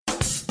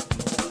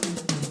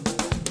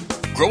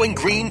growing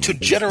green to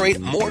generate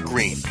more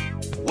green.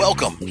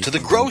 Welcome to The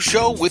Grow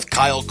Show with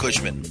Kyle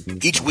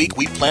Kushman. Each week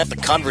we plant the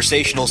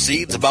conversational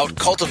seeds about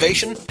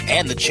cultivation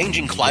and the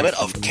changing climate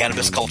of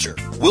cannabis culture.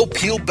 We'll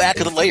peel back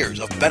the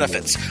layers of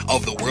benefits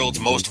of the world's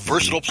most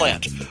versatile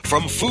plant,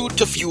 from food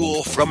to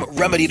fuel, from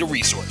remedy to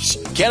resource.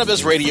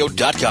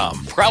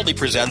 CannabisRadio.com proudly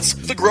presents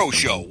The Grow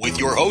Show with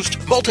your host,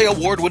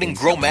 multi-award-winning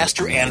grow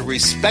master and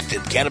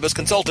respected cannabis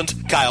consultant,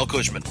 Kyle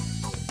Kushman.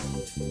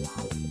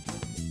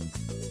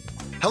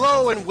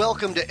 Hello and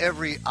welcome to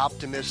every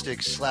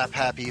optimistic,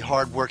 slap-happy,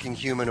 hard-working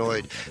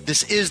humanoid.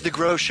 This is The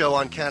Grow Show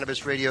on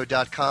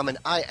CannabisRadio.com, and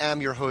I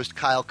am your host,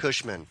 Kyle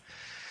Kushman.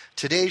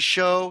 Today's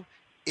show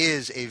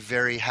is a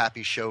very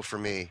happy show for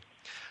me.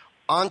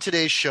 On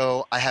today's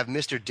show, I have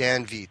Mr.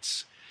 Dan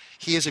Viets.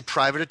 He is a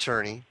private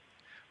attorney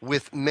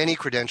with many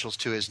credentials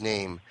to his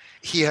name.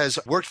 He has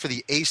worked for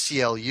the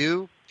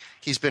ACLU.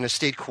 He's been a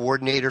state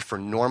coordinator for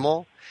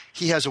NORML.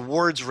 He has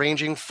awards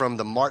ranging from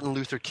the Martin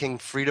Luther King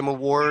Freedom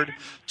Award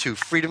to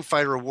Freedom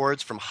Fighter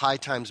Awards from High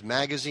Times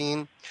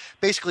Magazine.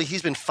 Basically,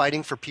 he's been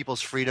fighting for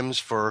people's freedoms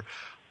for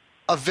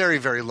a very,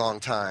 very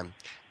long time.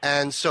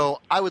 And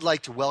so I would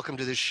like to welcome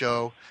to this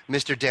show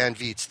Mr. Dan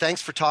Viets.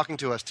 Thanks for talking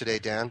to us today,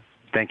 Dan.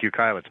 Thank you,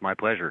 Kyle. It's my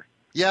pleasure.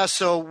 Yeah,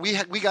 so we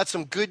got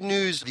some good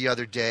news the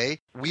other day.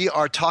 We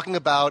are talking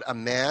about a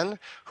man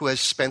who has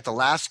spent the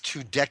last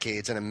 2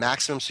 decades in a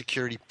maximum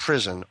security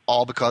prison,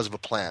 all because of a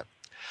plant.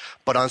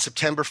 But on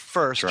September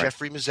 1st, right, Jeff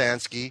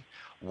Mizanskey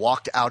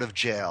walked out of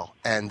jail,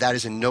 and that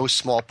is in no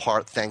small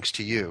part thanks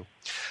to you.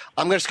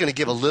 I'm just going to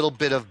give a little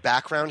bit of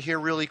background here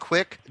really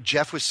quick.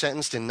 Jeff was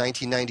sentenced in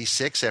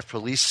 1996 after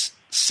police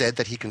said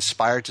that he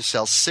conspired to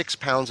sell 6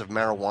 pounds of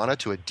marijuana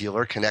to a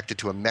dealer connected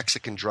to a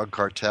Mexican drug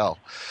cartel.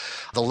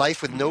 The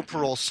life with no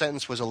parole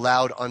sentence was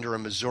allowed under a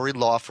Missouri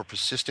law for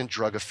persistent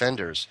drug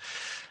offenders.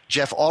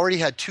 Jeff already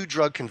had 2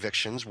 drug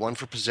convictions, one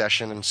for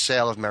possession and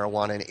sale of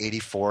marijuana in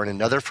 '84 and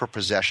another for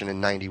possession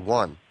in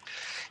 '91.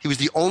 He was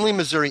the only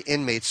Missouri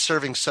inmate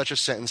serving such a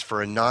sentence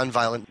for a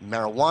nonviolent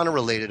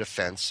marijuana-related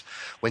offense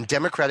when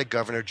Democratic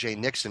Governor Jay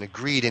Nixon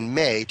agreed in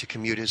May to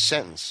commute his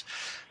sentence.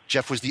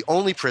 Jeff was the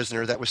only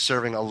prisoner that was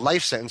serving a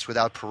life sentence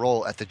without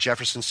parole at the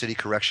Jefferson City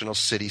Correctional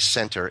City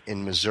Center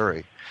in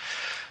Missouri.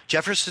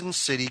 Jefferson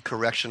City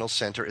Correctional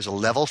Center is a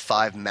Level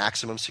 5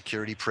 maximum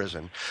security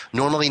prison.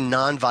 Normally,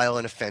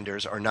 nonviolent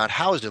offenders are not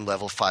housed in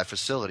Level 5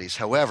 facilities.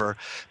 However,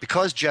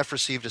 because Jeff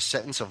received a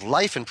sentence of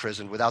life in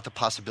prison without the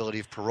possibility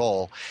of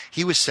parole,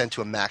 he was sent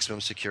to a maximum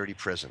security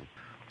prison.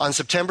 On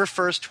September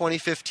 1st,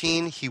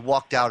 2015, he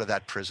walked out of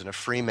that prison a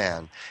free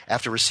man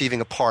after receiving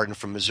a pardon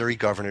from Missouri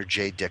Governor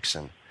Jay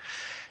Dixon.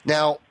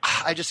 Now,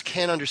 I just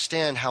can't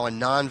understand how a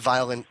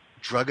nonviolent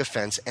drug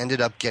offense ended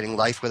up getting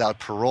life without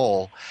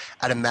parole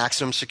at a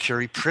maximum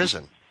security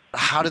prison.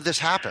 How did this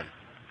happen?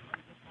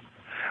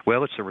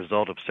 Well, it's a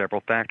result of several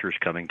factors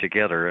coming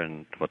together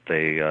and what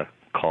they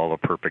call a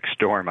perfect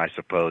storm, I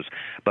suppose.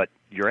 But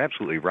you're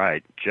absolutely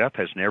right. Jeff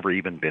has never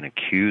even been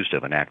accused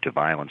of an act of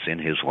violence in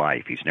his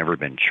life. He's never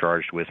been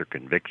charged with or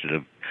convicted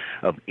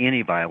of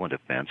any violent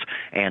offense.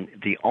 And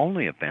the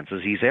only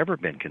offenses he's ever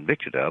been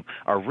convicted of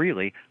are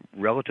really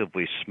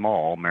relatively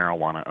small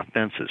marijuana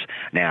offenses.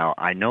 Now,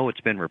 I know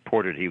it's been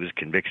reported he was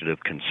convicted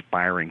of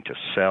conspiring to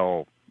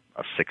sell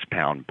a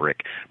 6-pound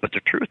brick. But the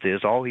truth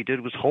is, all he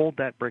did was hold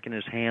that brick in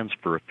his hands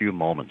for a few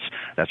moments.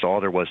 That's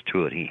all there was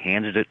to it. He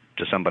handed it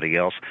to somebody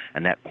else,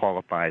 and that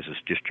qualifies as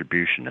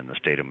distribution in the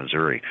state of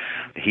Missouri.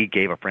 He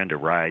gave a friend a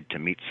ride to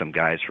meet some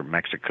guys from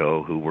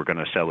Mexico who were going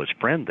to sell his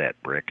friend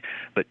that brick,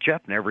 but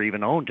Jeff never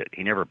even owned it.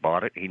 He never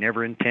bought it. He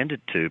never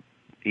intended to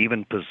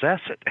even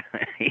possess it.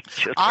 He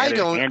just had it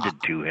handed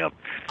to him.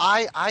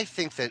 I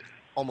think that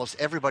almost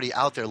everybody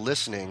out there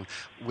listening,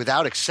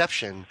 without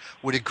exception,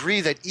 would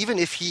agree that even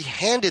if he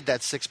handed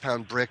that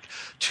 6-pound brick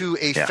to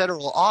a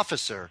federal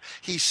officer,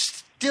 he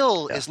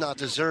still is not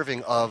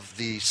deserving of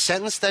the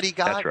sentence that he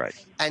got. That's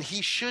right. And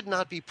he should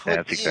not be put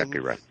exactly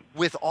right.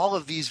 with all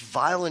of these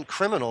violent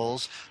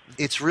criminals.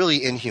 It's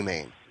really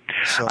inhumane.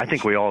 So, I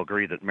think we all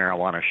agree that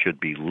marijuana should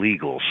be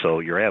legal, so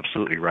you're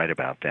absolutely right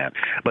about that.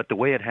 But the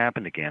way it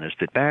happened again is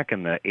that back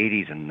in the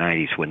 80s and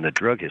 90s, when the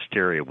drug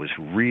hysteria was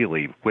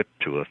really whipped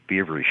to a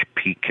feverish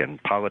peak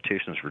and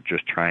politicians were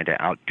just trying to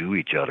outdo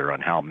each other on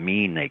how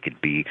mean they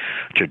could be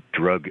to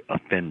drug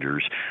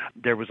offenders,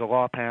 there was a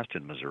law passed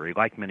in Missouri,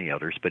 like many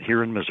others, but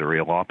here in Missouri,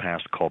 a law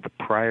passed called the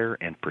Prior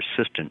and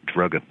Persistent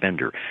Drug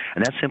Offender.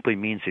 And that simply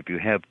means if you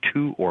have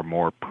 2 or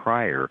more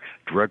prior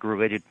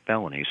drug-related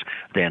felonies,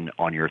 then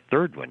on your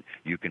third one,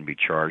 you can be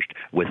charged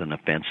with an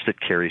offense that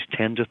carries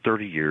 10 to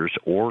 30 years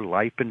or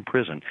life in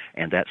prison,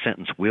 and that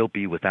sentence will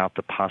be without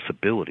the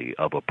possibility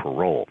of a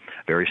parole,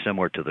 very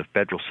similar to the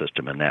federal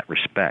system in that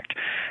respect.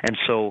 And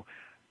so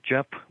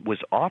Jeff was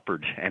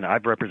offered, and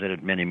I've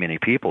represented many, many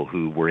people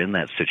who were in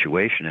that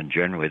situation, and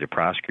generally the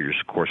prosecutors,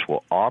 of course,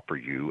 will offer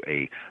you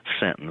a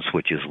sentence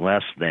which is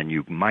less than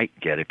you might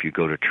get if you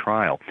go to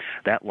trial.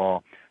 That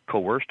law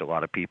coerced a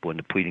lot of people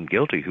into pleading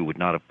guilty who would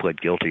not have pled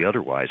guilty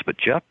otherwise. But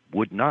Jeff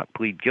would not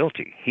plead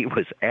guilty. He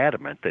was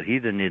adamant that he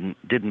didn't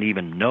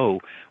even know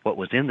what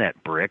was in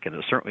that brick, and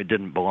it certainly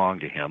didn't belong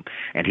to him,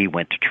 and he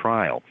went to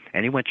trial.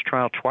 And he went to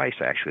trial twice,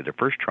 actually. The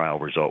first trial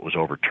result was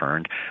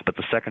overturned, but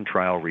the second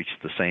trial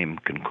reached the same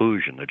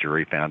conclusion. The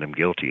jury found him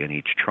guilty in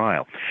each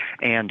trial.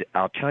 And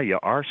I'll tell you,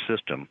 our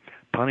system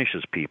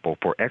punishes people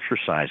for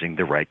exercising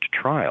the right to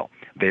trial.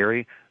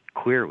 Very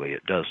clearly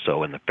it does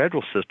so. In the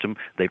federal system,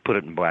 they put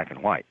it in black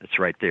and white. It's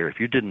right there. If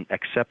you didn't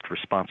accept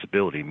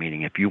responsibility,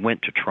 meaning if you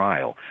went to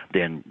trial,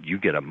 then you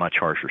get a much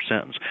harsher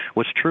sentence.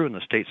 What's true in the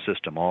state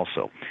system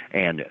also.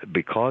 And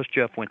because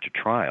Jeff went to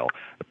trial,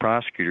 the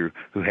prosecutor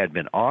who had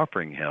been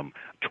offering him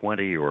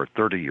 20 or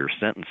 30-year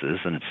sentences,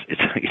 and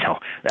it's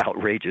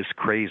outrageous,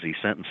 crazy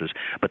sentences,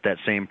 but that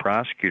same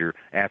prosecutor,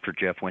 after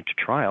Jeff went to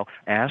trial,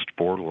 asked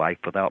for life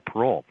without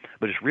parole.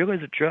 But it's really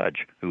the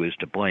judge who is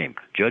to blame.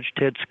 Judge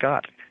Ted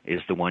Scott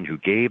is the one who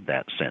gave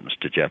that sentence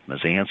to Jeff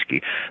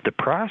Mizanskey. The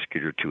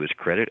prosecutor, to his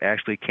credit,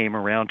 actually came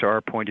around to our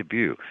point of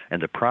view,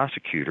 and the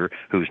prosecutor,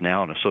 who's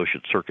now an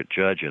associate circuit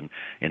judge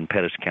in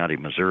Pettis County,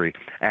 Missouri,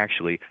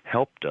 actually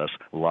helped us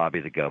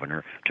lobby the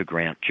governor to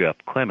grant Jeff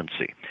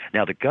clemency.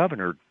 Now, the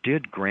governor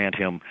did grant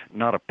him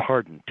not a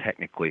pardon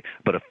technically,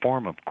 but a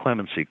form of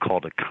clemency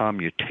called a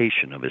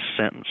commutation of his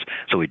sentence.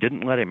 So he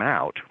didn't let him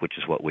out, which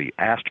is what we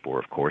asked for,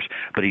 of course,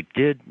 but he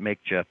did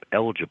make Jeff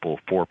eligible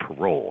for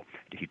parole.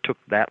 He took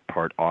that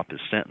part off his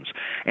sentence.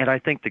 And I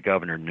think the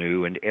governor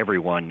knew, and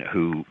everyone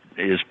who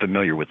is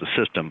familiar with the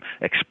system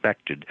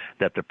expected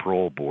that the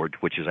parole board,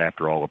 which is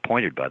after all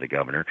appointed by the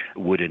governor,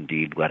 would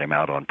indeed let him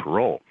out on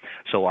parole.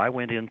 So I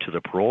went into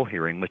the parole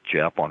hearing with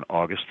Jeff on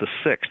August the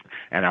 6th,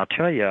 and I'll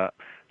tell you,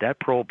 that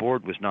parole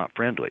board was not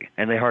friendly,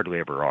 and they hardly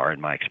ever are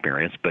in my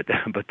experience, but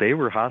they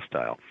were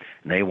hostile.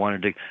 And they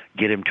wanted to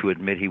get him to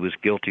admit he was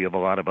guilty of a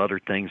lot of other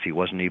things he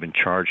wasn't even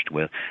charged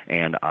with,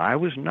 and I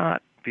was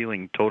not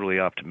feeling totally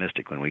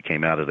optimistic when we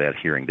came out of that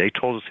hearing. They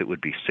told us it would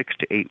be 6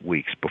 to 8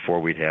 weeks before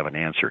we'd have an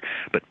answer,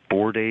 but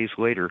 4 days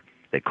later,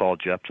 they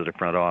called Jeff to the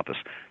front office.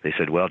 They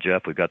said, "Well,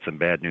 Jeff, we've got some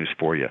bad news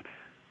for you."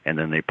 And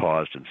then they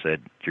paused and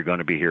said, "You're going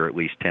to be here at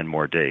least 10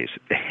 more days."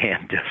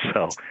 And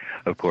so,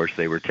 of course,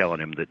 they were telling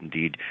him that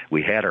indeed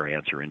we had our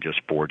answer in just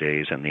 4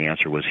 days, and the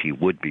answer was he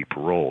would be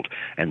paroled.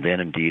 And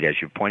then indeed,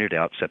 as you pointed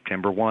out,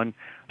 September 1,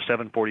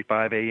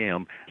 7:45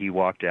 a.m., he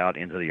walked out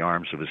into the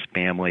arms of his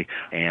family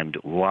and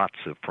lots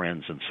of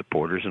friends and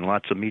supporters and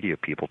lots of media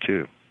people,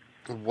 too.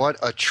 What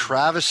a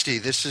travesty.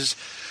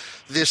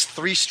 This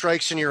 3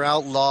 strikes and you're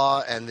out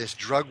law and this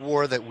drug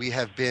war that we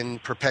have been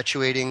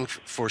perpetuating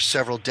for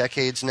several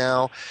decades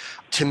now.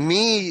 To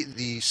me,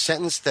 the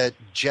sentence that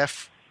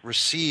Jeff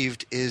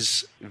received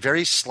is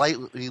very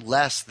slightly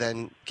less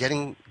than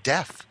getting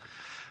death.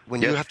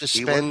 When you have to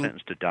spend... He was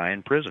sentenced to die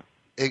in prison.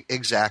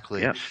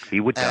 Exactly. Yes, he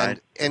would die.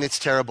 And it's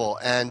terrible.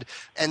 And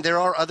there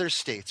are other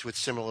states with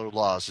similar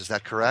laws. Is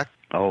that correct?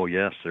 Oh,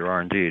 yes, there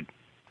are indeed.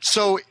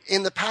 So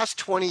in the past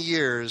 20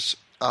 years...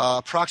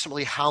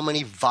 approximately how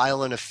many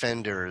violent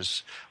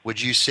offenders would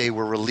you say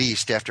were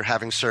released after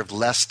having served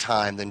less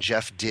time than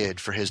Jeff did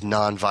for his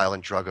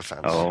nonviolent drug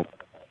offense? Oh,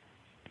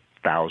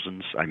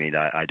 thousands. I mean,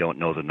 I don't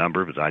know the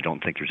number, but I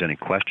don't think there's any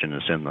question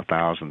it's in the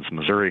thousands.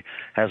 Missouri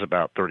has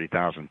about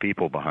 30,000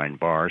 people behind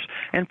bars,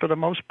 and for the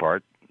most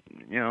part,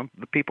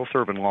 the people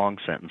serving long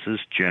sentences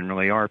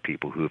generally are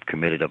people who have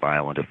committed a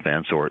violent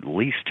offense or at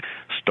least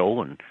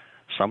stolen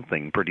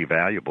something pretty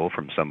valuable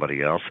from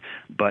somebody else.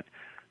 But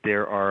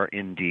there are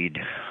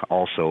indeed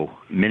also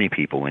many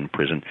people in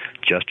prison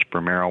just for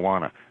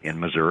marijuana in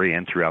Missouri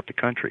and throughout the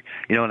country.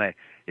 And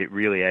it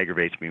really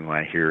aggravates me when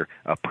I hear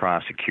a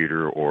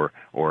prosecutor or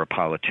a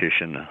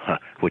politician,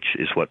 which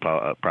is what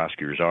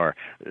prosecutors are,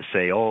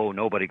 say, "Oh,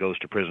 nobody goes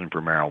to prison for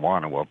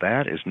marijuana." Well,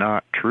 that is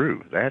not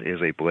true. That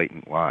is a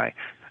blatant lie.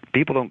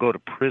 People don't go to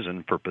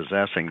prison for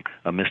possessing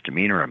a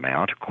misdemeanor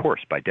amount. Of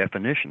course, by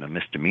definition, a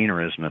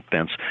misdemeanor is an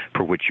offense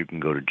for which you can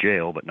go to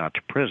jail, but not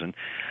to prison.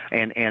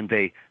 And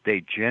they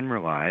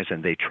generalize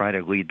and they try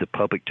to lead the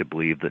public to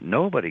believe that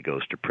nobody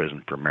goes to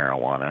prison for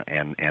marijuana,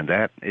 and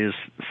that is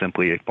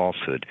simply a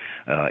falsehood.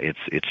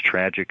 It's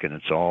tragic, and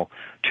it's all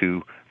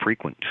too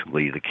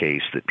frequently the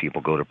case that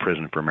people go to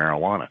prison for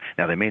marijuana.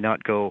 Now, they may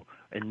not go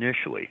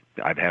initially.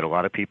 I've had a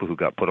lot of people who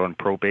got put on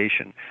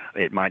probation.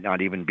 It might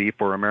not even be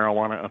for a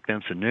marijuana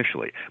offense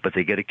initially, but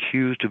they get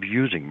accused of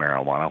using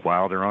marijuana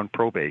while they're on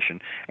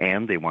probation,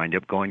 and they wind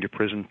up going to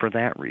prison for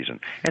that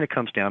reason. And it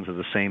comes down to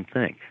the same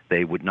thing.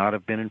 They would not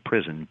have been in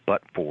prison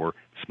but for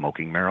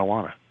smoking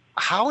marijuana.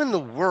 How in the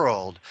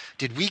world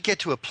did we get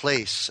to a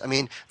place? I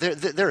mean,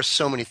 there are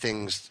so many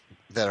things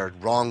that are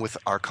wrong with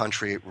our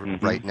country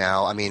right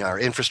now. I mean, our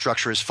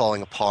infrastructure is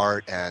falling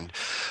apart,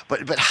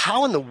 but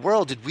how in the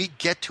world did we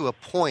get to a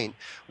point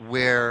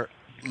where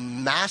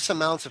mass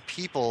amounts of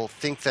people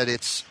think that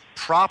it's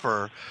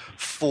proper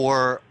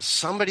for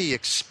somebody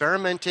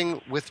experimenting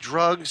with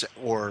drugs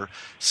or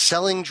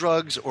selling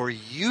drugs or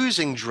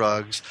using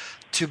drugs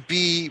to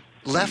be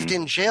left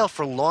in jail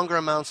for longer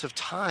amounts of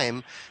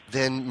time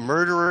than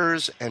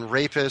murderers and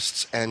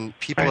rapists and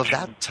people of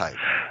that type?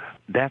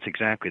 That's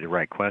exactly the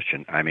right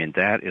question. I mean,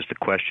 that is the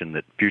question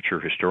that future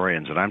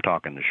historians, and I'm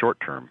talking the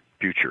short-term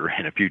future,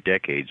 in a few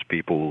decades,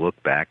 people will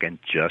look back and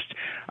just,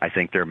 I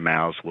think their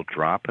mouths will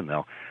drop and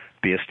they'll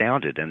be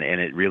astounded, and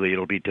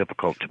it'll be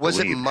difficult to believe. Was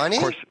it money?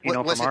 Of course, was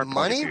from it our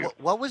money? point of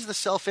view, What was the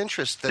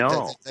self-interest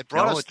that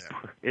brought us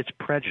there? It's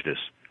prejudice.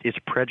 It's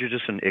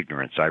prejudice and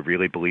ignorance. I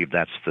really believe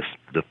that's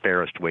the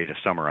fairest way to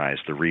summarize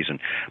the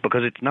reason,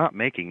 because it's not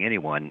making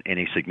anyone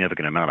any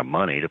significant amount of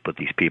money to put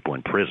these people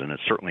in prison. It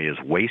certainly is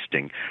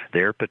wasting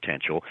their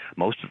potential.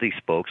 Most of these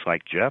folks,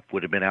 like Jeff,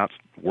 would have been out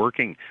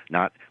working,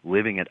 not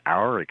living at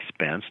our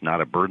expense,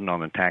 not a burden on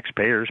the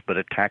taxpayers, but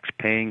a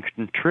tax-paying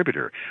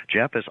contributor.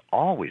 Jeff has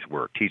always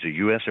worked. He's a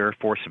U.S. Air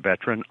Force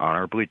veteran,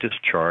 honorably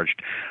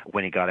discharged.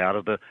 When he got out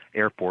of the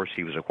Air Force,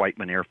 he was at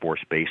Whiteman Air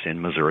Force Base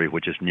in Missouri,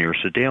 which is near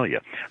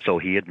Sedalia. So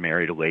he had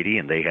married a lady,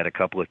 and they had a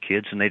couple of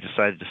kids, and they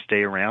decided to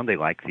stay around. They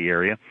liked the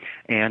area.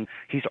 And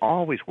he's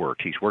always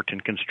worked. He's worked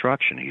in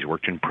construction. He's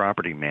worked in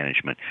property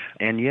management.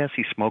 And yes,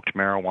 he smoked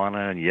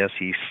marijuana, and yes,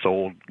 he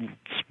sold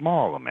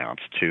small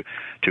amounts to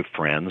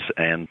friends,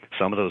 and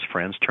some of those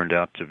friends turned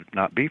out to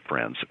not be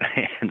friends.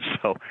 And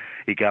so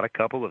he got a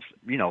couple of,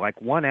 like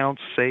 1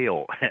 ounce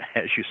sale,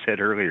 as you said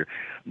earlier.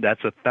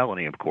 That's a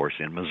felony, of course,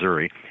 in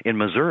Missouri. In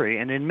Missouri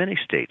and in many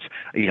states,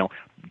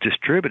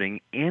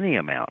 distributing any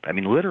amount. I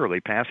mean,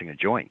 literally passing a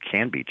joint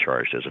can be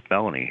charged as a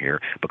felony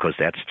here because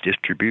that's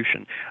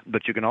distribution.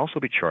 But you can also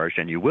be charged,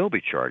 and you will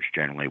be charged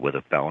generally with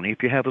a felony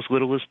if you have as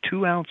little as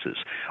 2 ounces.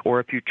 Or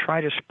if you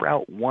try to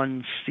sprout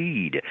 1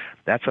 seed,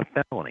 that's a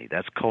felony.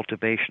 That's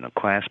cultivation, a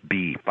Class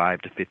B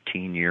 5 to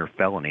 15-year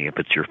felony if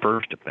it's your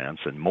first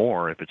offense, and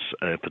more if it's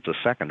a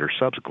second or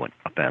subsequent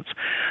offense.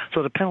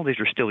 So the penalties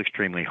are still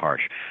extremely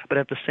harsh. But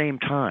at the same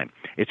time,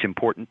 it's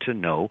important to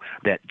know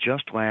that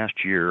just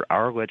last year,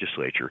 our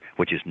legislature,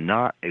 which is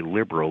not a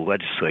liberal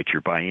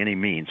legislature by any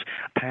means,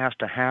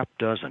 passed a half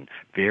dozen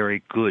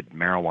very good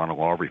marijuana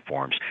law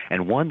reforms.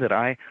 And one that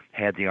I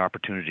had the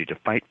opportunity to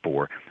fight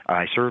for,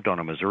 I served on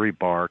a Missouri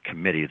Bar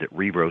committee that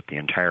rewrote the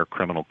entire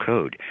criminal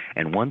code.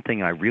 And one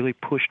thing I really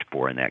pushed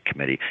for in that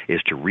committee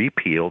is to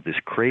repeal this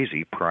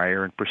crazy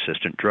prior and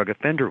persistent drug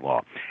offender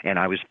law. And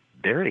I was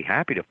very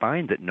happy to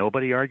find that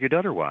nobody argued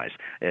otherwise.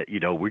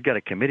 We've got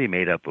a committee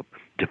made up of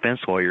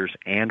defense lawyers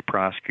and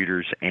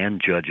prosecutors and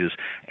judges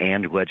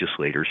and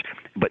legislators,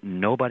 but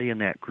nobody in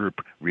that group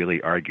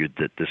really argued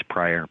that this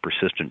prior and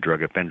persistent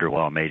drug offender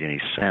law made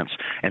any sense.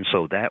 And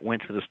so that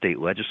went to the state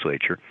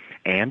legislature,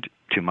 and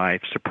to my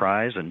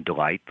surprise and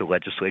delight, the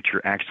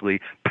legislature actually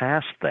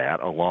passed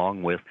that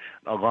along with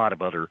a lot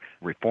of other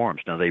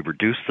reforms. Now, they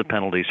reduced the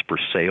penalties for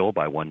sale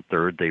by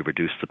 1/3. They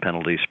reduced the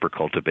penalties for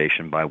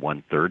cultivation by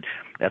 1/3.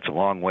 That's a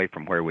long way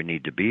from where we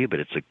need to be,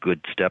 but it's a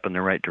good step in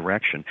the right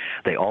direction.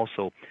 They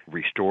also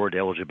restored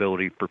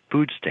eligibility for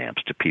food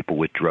stamps to people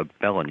with drug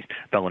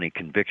felony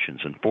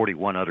convictions, and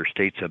 41 other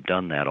states have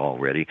done that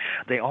already.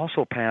 They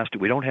also passed,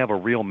 we don't have a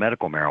real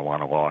medical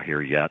marijuana law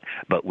here yet,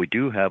 but we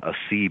do have a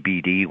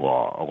CBD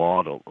law, a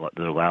law that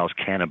allows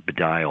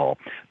cannabidiol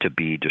to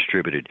be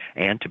distributed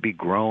and to be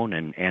grown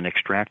and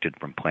extracted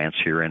from plants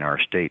here in our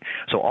state.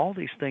 So all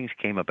these things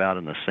came about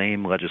in the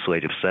same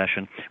legislative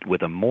session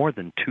with a more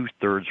than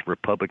 2/3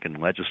 Republican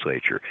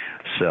legislature.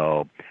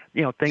 So,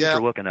 things are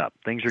looking up.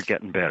 Things are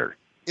getting better.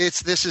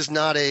 This is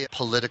not a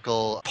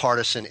political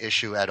partisan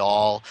issue at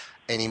all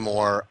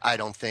anymore, I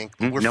don't think.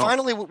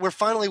 We're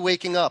finally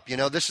waking up.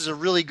 This is a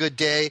really good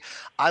day.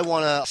 I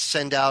want to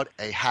send out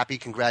a happy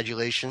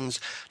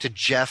congratulations to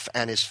Jeff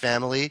and his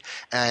family.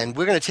 And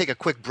we're going to take a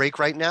quick break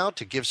right now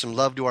to give some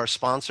love to our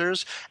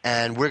sponsors.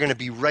 And we're going to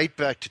be right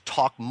back to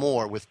talk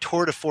more with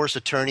tour de force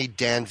attorney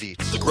Dan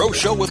Viets. The Grow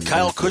Show with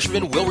Kyle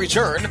Kushman will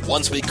return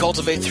once we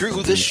cultivate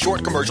through this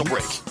short commercial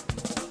break.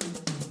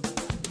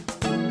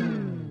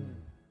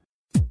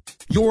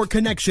 Your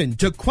connection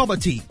to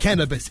quality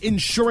cannabis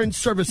insurance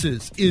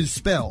services is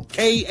spelled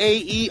Kaercher.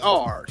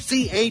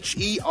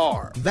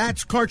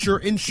 That's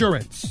Karcher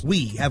Insurance.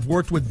 We have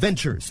worked with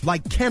ventures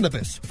like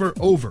cannabis for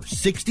over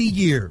 60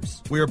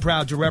 years. We're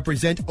proud to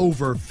represent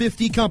over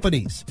 50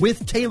 companies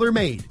with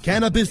tailor-made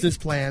cannabis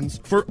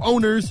plans for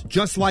owners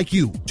just like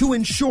you to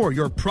insure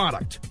your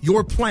product,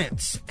 your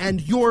plants,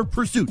 and your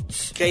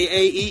pursuits.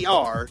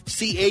 Kaercher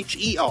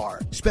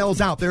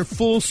spells out their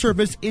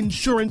full-service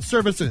insurance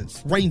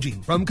services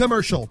ranging from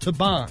commercial to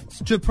bonds,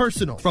 to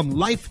personal, from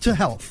life to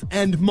health,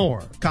 and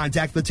more.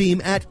 Contact the team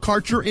at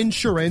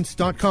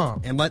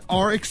KarcherInsurance.com and let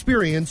our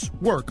experience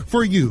work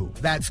for you.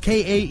 That's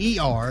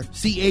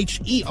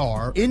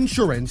Kaercher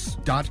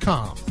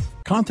Insurance.com.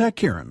 Contact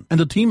Karen and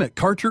the team at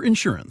Karcher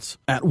Insurance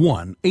at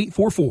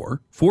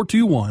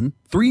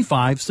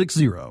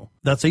 1-844-421-3560.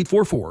 That's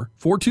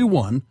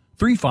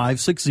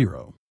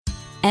 844-421-3560.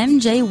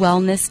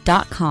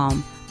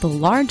 MJWellness.com, the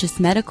largest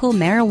medical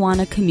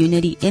marijuana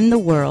community in the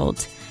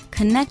world.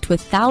 Connect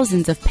with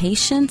thousands of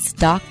patients,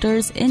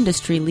 doctors,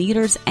 industry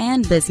leaders,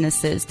 and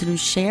businesses through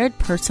shared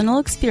personal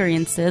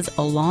experiences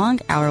along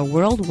our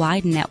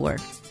worldwide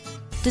network.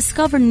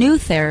 Discover new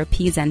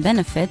therapies and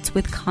benefits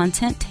with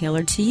content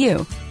tailored to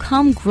you.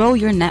 Come grow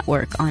your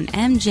network on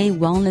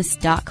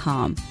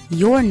mjwellness.com.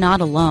 You're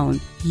not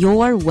alone.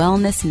 Your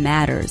wellness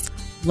matters.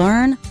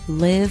 Learn,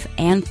 live,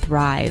 and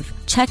thrive.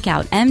 Check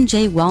out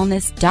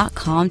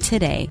mjwellness.com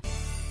today.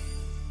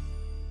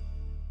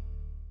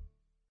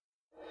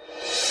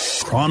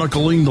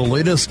 Chronicling the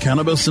latest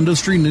cannabis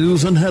industry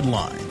news and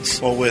headlines.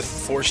 Well, with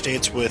 4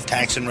 states with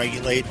tax and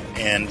regulate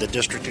and the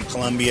District of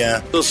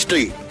Columbia. The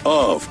state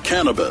of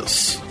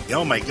cannabis.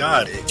 Oh my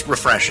God, it's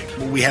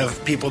refreshing. We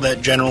have people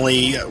that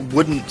generally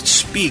wouldn't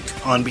speak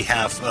on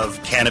behalf of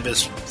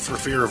cannabis for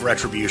fear of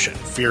retribution,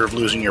 fear of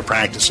losing your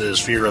practices,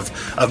 fear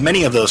of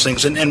many of those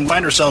things, and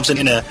find ourselves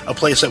in a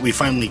place that we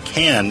finally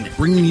can.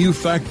 Bringing you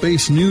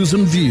fact-based news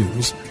and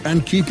views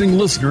and keeping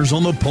listeners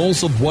on the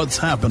pulse of what's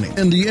happening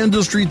in the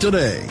industry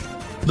today.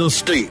 The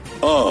state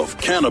of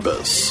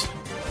cannabis.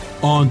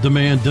 On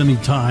demand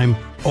anytime,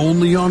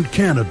 only on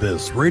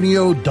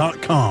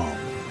cannabisradio.com.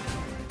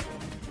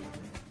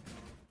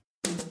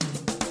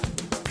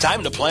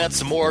 Time to plant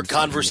some more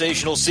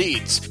conversational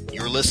seeds.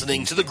 You're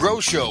listening to The Grow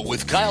Show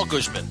with Kyle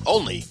Kushman,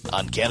 only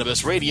on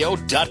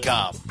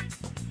cannabisradio.com.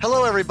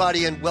 Hello,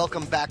 everybody, and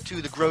welcome back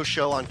to The Grow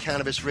Show on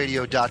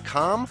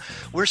cannabisradio.com.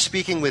 We're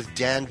speaking with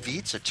Dan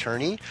Viets,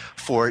 attorney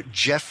for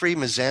Jeffrey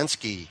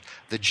Mizanskey,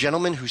 the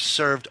gentleman who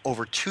served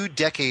over 2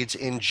 decades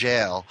in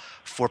jail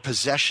for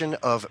possession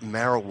of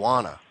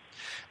marijuana.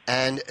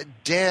 And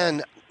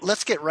Dan,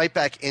 let's get right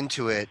back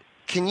into it.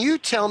 Can you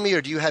tell me,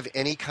 or do you have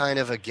any kind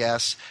of a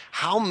guess,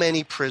 how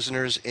many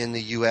prisoners in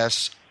the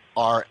U.S.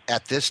 are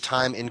at this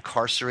time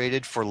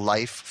incarcerated for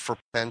life for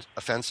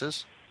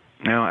offenses?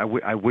 Now,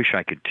 I wish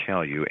I could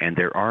tell you, and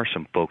there are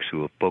some folks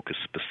who have focused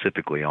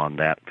specifically on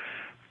that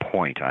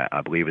point.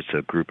 I believe it's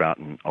a group out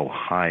in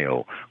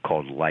Ohio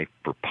called Life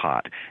for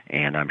Pot,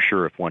 and I'm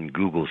sure if one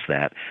Googles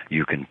that,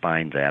 you can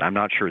find that. I'm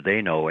not sure they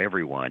know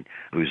everyone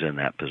who's in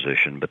that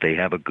position, but they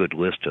have a good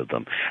list of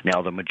them.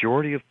 Now, the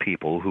majority of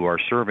people who are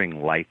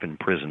serving life in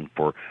prison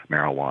for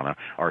marijuana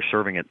are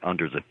serving it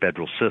under the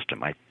federal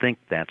system. I think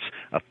that's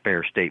a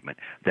fair statement,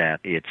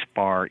 that it's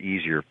far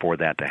easier for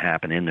that to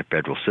happen in the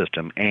federal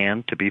system,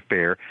 and to be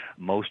fair,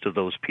 most of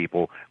those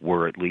people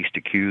were at least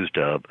accused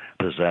of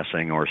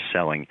possessing or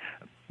selling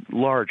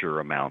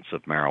larger amounts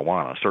of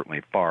marijuana,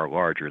 certainly far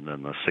larger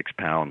than the 6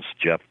 pounds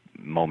Jeff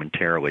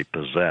momentarily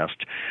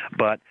possessed.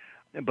 But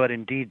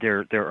indeed,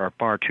 there are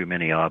far too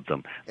many of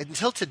them.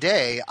 Until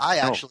today, I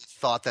actually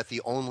thought that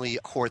the only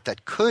court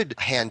that could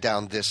hand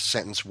down this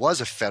sentence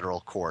was a federal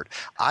court.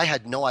 I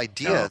had no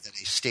idea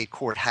that a state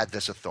court had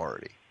this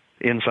authority.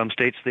 In some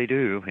states they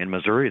do. In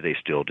Missouri they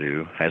still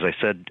do. As I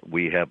said,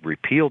 we have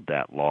repealed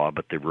that law,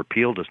 but the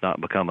repeal does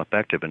not become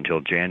effective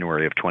until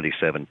January of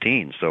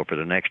 2017. So for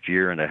the next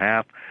year and a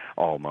half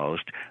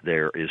almost,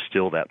 there is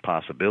still that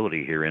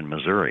possibility here in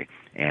Missouri.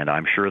 And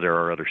I'm sure there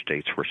are other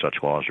states where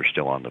such laws are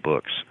still on the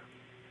books.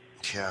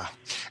 Yeah.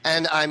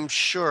 And I'm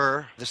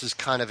sure, this is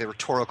kind of a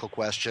rhetorical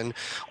question,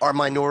 are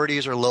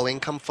minorities or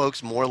low-income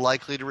folks more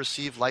likely to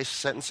receive life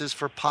sentences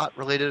for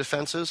pot-related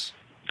offenses?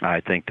 I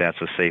think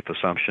that's a safe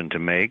assumption to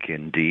make.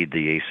 Indeed,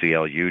 the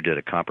ACLU did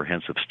a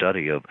comprehensive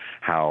study of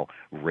how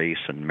race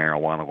and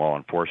marijuana law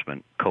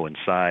enforcement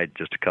coincide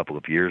just a couple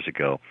of years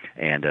ago,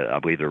 and I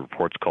believe the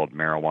report's called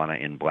Marijuana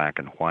in Black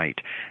and White,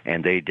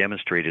 and they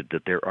demonstrated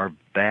that there are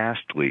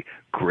vastly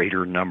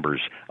greater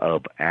numbers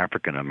of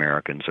African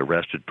Americans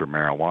arrested for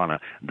marijuana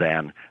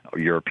than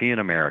European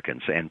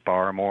Americans, and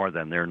far more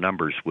than their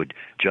numbers would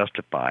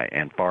justify,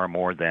 and far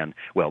more than,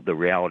 well, the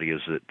reality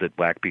is that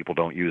black people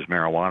don't use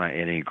marijuana at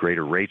any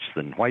greater rates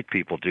than white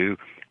people do.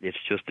 It's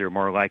just they're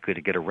more likely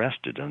to get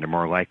arrested, and they're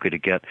more likely to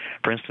get,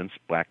 for instance,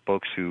 black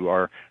folks who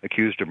are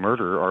accused of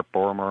murder are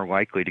far more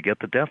likely to get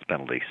the death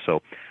penalty.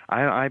 So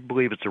I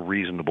believe it's a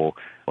reasonable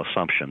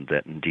assumption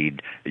that,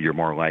 indeed, you're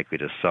more likely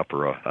to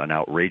suffer an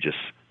outrageous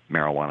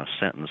marijuana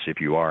sentence if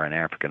you are an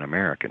African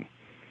American.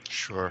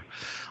 Sure.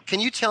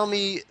 Can you tell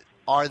me,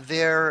 are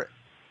there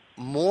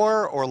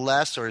more or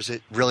less, or is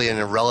it really an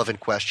irrelevant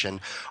question,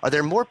 are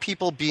there more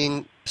people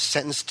being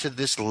sentenced to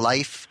this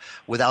life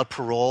without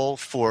parole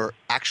for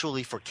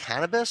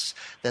cannabis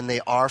than they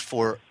are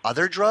for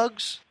other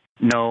drugs?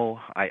 No,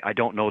 I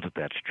don't know that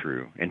that's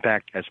true. In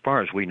fact, as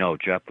far as we know,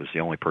 Jeff was the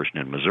only person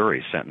in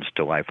Missouri sentenced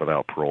to life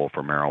without parole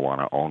for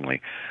marijuana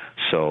only.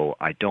 So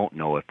I don't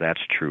know if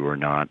that's true or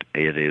not.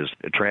 It is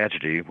a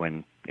tragedy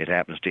when it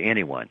happens to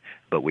anyone,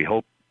 but we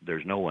hope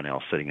there's no one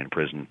else sitting in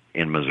prison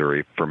in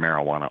Missouri for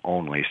marijuana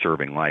only,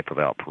 serving life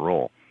without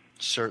parole.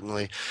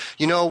 Certainly.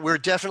 You know, we're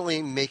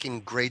definitely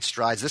making great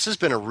strides. This has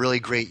been a really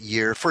great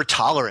year for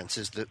tolerance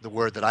is the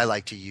word that I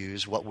like to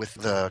use, what with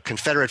the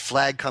Confederate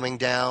flag coming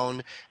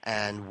down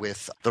and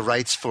with the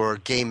rights for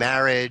gay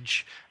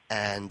marriage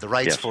and the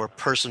rights for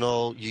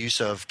personal use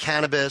of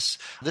cannabis.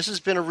 This has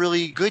been a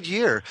really good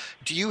year.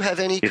 Do you have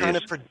any kind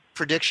of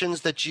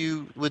predictions that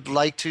you would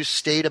like to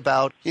state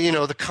about,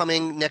 the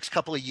coming next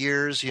couple of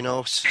years,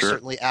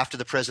 certainly after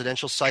the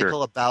presidential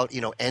cycle about,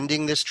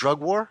 ending this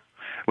drug war?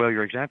 Well,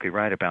 you're exactly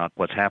right about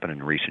what's happened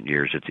in recent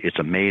years. It's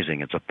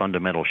amazing. It's a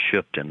fundamental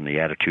shift in the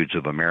attitudes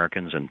of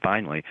Americans and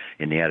finally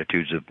in the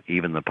attitudes of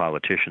even the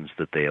politicians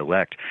that they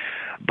elect.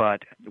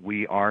 But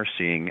we are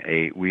seeing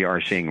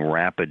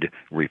rapid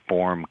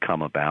reform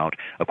come about.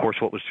 Of course,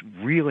 what was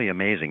really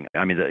amazing,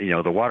 I mean,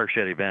 the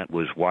watershed event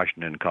was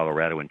Washington,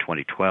 Colorado in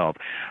 2012,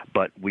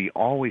 but we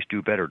always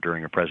do better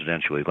during a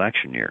presidential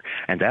election year.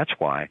 And that's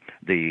why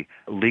the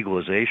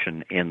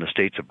legalization in the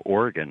states of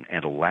Oregon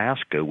and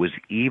Alaska was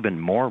even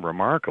more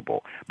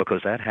remarkable,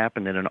 because that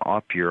happened in an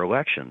off-year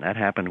election. That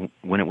happened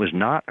when it was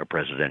not a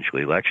presidential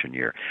election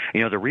year.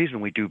 The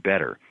reason we do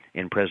better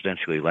in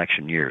presidential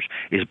election years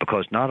is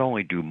because not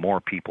only do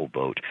more people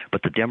vote,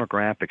 but the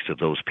demographics of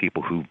those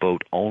people who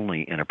vote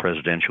only in a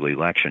presidential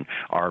election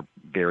are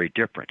very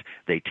different.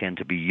 They tend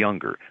to be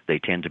younger. They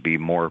tend to be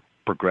more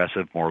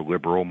progressive, more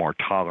liberal, more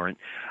tolerant,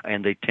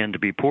 and they tend to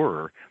be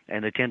poorer,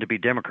 and they tend to be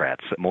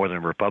Democrats more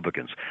than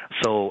Republicans.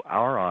 So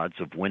our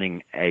odds of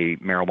winning a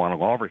marijuana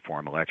law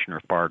reform election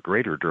are far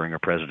greater during a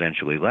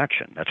presidential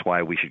election. That's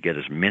why we should get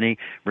as many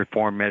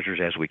reform measures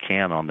as we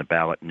can on the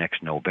ballot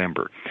next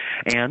November.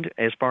 And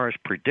as far as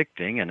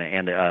predicting, and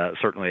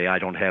certainly I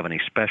don't have any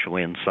special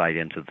insight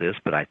into this,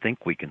 but I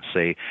think we can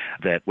say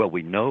that, well,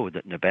 we know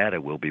that Nevada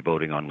will be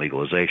voting on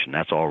legalization.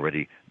 That's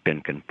already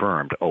been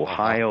confirmed.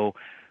 Ohio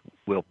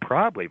will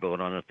probably vote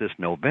on it this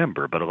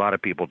November, but a lot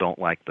of people don't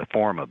like the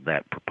form of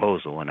that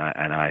proposal, and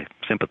I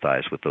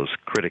sympathize with those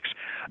critics.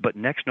 But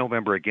next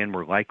November, again,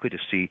 we're likely to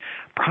see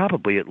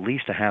probably at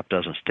least a half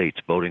dozen states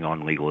voting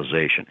on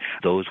legalization.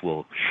 Those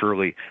will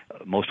surely,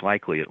 most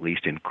likely at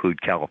least,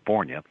 include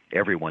California.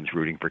 Everyone's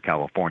rooting for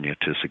California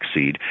to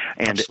succeed.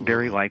 And Absolutely.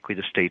 Very likely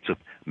the states of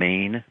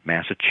Maine,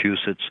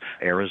 Massachusetts,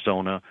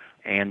 Arizona,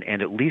 and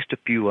at least a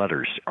few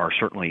others are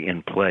certainly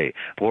in play.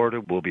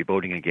 Florida will be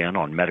voting again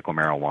on medical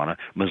marijuana.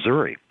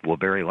 Missouri will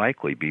very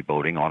likely be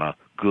voting on a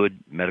good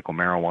medical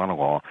marijuana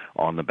law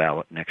on the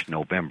ballot next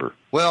November.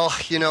 Well,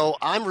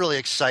 I'm really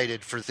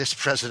excited for this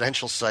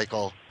presidential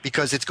cycle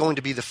because it's going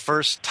to be the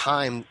first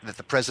time that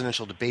the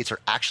presidential debates are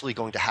actually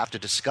going to have to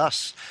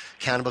discuss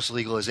cannabis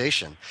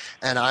legalization.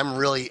 And I'm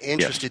really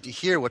interested to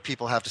hear what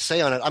people have to say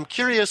on it. I'm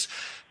curious,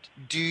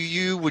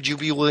 would you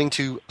be willing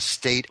to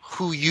state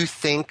who you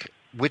think,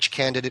 which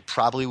candidate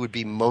probably would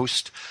be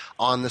most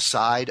on the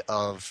side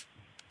of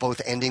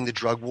both ending the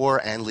drug war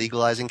and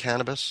legalizing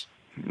cannabis?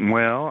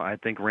 Well, I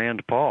think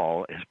Rand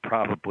Paul is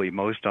probably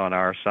most on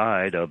our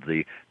side of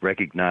the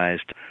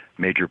recognized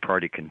major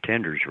party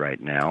contenders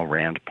right now.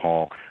 Rand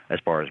Paul, as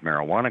far as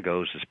marijuana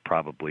goes, is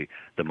probably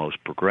the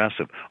most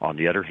progressive. On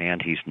the other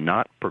hand, he's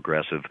not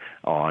progressive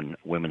on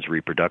women's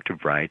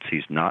reproductive rights.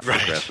 He's not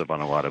progressive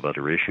on a lot of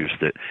other issues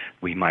that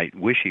we might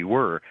wish he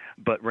were.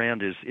 But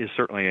Rand is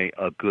certainly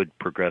a good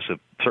progressive,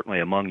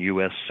 certainly among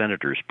U.S.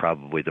 senators,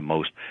 probably the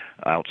most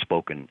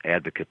outspoken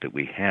advocate that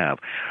we have.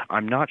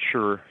 I'm not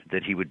sure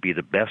that he would be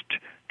the best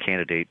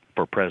candidate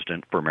for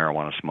president for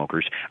marijuana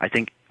smokers. I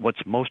think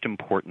what's most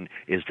important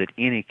is that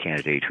any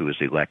candidate who is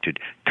elected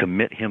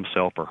commit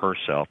himself or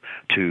herself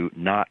to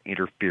not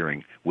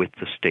interfering with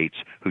the states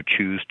who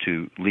choose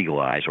to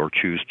legalize or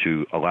choose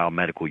to allow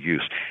medical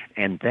use.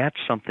 And that's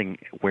something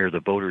where the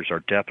voters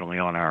are definitely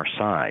on our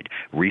side.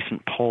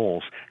 Recent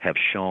polls have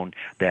shown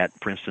that,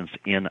 for instance,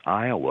 in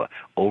Iowa,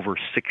 over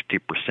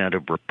 60%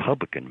 of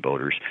Republican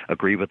voters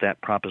agree with that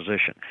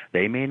proposition.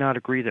 They may not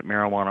agree that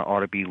marijuana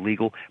ought to be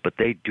legal, but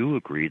they do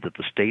agree that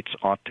the states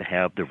ought to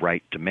have the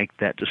right to make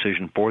that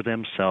decision for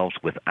themselves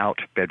without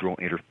federal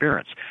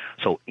interference.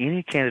 So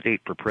any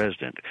candidate for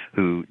president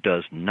who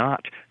does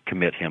not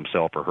commit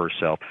himself or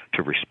herself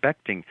to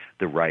respecting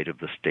the right of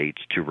the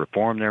states to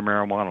reform their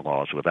marijuana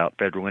laws without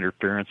federal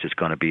interference is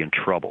going to be in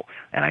trouble.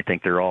 And I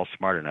think they're all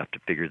smart enough to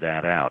figure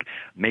that out.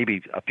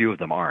 Maybe a few of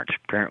them aren't.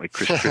 Apparently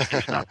Chris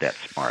Christie's not that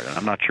smart, and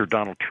I'm not sure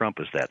Donald Trump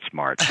is that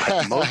smart,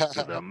 but most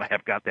of them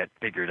have got that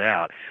figured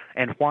out.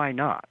 And why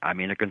not? I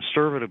mean, a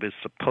conservative is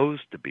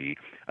supposed to be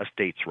a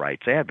states'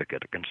 rights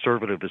advocate. A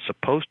conservative is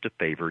supposed to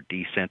favor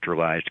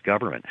decentralized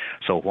government.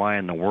 So why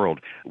in the world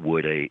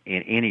would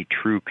any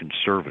true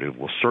conservative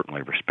will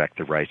certainly respect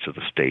the rights of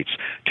the states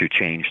to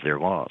change their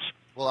laws?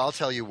 Well, I'll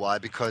tell you why,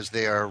 because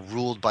they are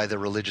ruled by their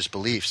religious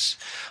beliefs.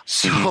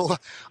 So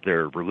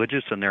they're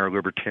religious and they're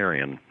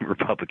libertarian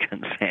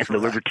Republicans, and the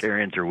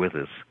libertarians are with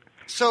us.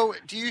 So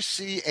do you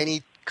see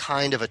any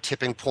kind of a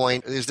tipping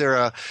point? Is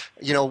there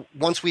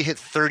once we hit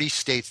 30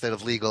 states that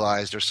have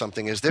legalized or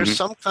something, is there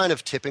some kind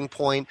of tipping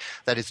point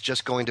that it's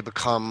just going to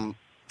become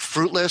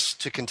fruitless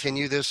to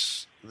continue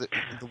this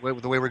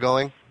the way we're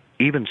going?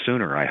 Even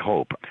sooner, I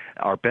hope.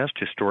 Our best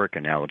historic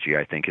analogy,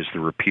 I think, is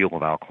the repeal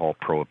of alcohol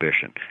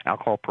prohibition.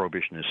 Alcohol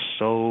prohibition is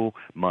so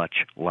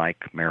much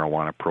like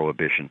marijuana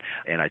prohibition,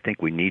 and I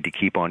think we need to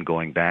keep on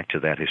going back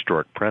to that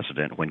historic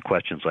precedent when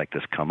questions like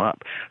this come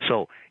up.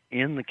 So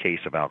in the case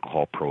of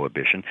alcohol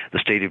prohibition, the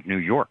state of New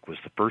York was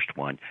the first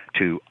one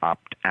to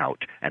opt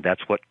out, and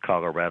that's what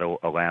Colorado,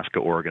 Alaska,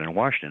 Oregon, and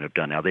Washington have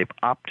done. Now, they've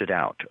opted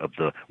out of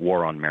the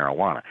war on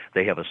marijuana.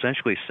 They have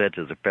essentially said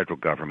to the federal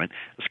government,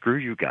 screw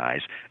you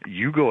guys,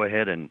 you go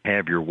ahead and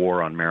have your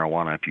war on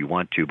marijuana if you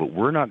want to, but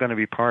we're not going to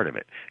be part of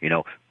it.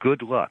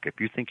 Good luck.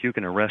 If you think you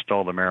can arrest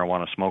all the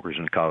marijuana smokers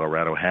in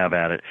Colorado, have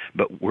at it,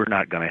 but we're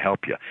not going to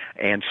help you.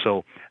 And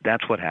so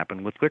that's what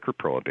happened with liquor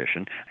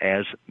prohibition.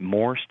 As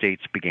more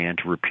states began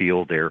to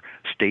repeal their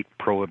state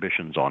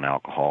prohibitions on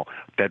alcohol,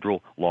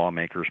 federal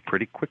lawmakers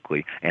pretty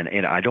quickly, and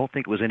I don't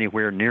think it was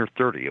anywhere near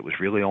 30. It was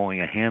really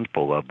only a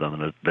handful of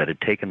them that had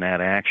taken that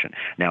action.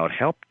 Now, it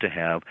helped to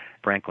have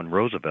Franklin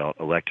Roosevelt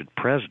elected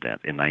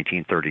president in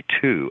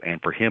 1932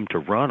 and for him to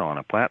run on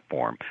a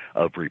platform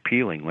of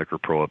repealing liquor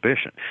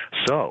prohibition.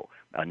 So,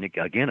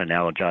 again,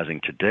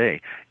 analogizing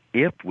today,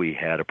 if we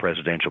had a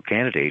presidential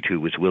candidate who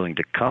was willing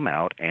to come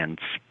out and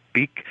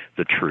speak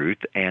the truth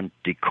and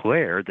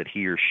declare that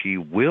he or she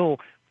will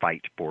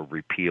fight for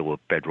repeal of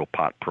federal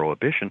pot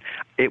prohibition,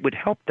 it would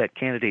help that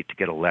candidate to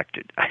get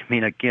elected. I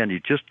mean, again, you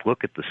just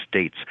look at the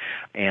states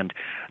and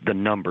the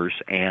numbers,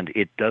 and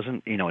it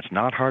doesn't, it's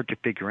not hard to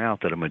figure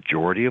out that a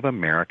majority of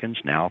Americans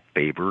now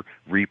favor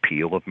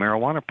repeal of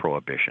marijuana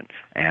prohibition,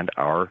 and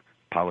our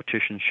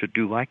politicians should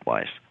do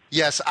likewise.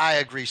 Yes, I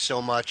agree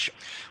so much.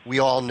 We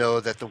all know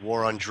that the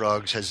war on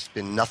drugs has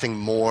been nothing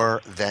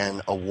more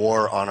than a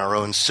war on our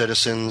own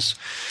citizens.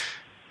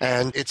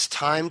 And it's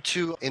time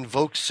to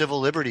invoke civil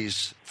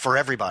liberties for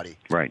everybody.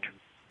 Right.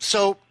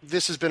 So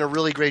this has been a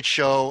really great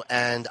show,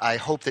 and I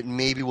hope that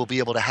maybe we'll be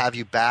able to have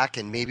you back,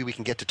 and maybe we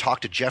can get to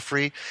talk to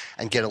Jeffrey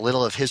and get a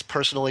little of his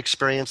personal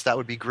experience. That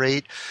would be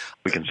great.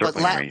 We can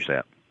certainly arrange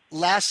that.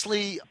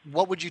 Lastly,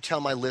 what would you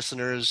tell my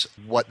listeners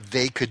what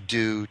they could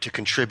do to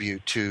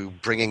contribute to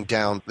bringing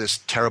down this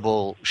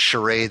terrible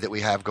charade that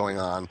we have going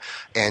on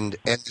and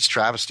this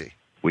travesty?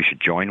 We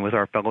should join with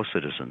our fellow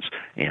citizens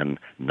in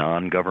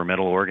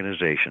non-governmental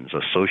organizations.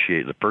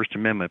 The First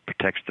Amendment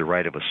protects the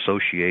right of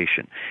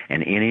association,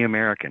 and any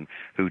American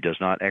who does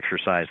not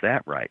exercise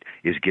that right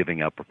is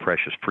giving up a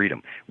precious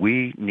freedom.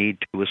 We need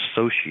to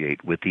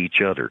associate with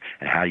each other.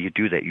 And how do you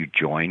do that? You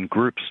join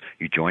groups.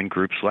 You join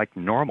groups like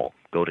NORML.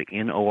 Go to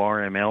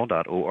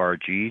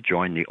norml.org,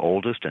 join the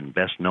oldest and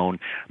best-known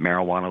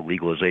marijuana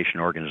legalization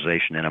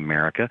organization in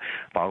America.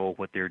 Follow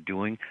what they're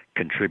doing,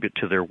 contribute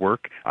to their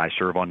work. I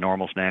serve on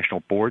NORML's national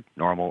board.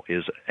 NORML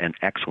is an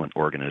excellent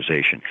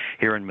organization.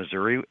 Here in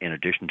Missouri, in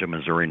addition to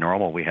Missouri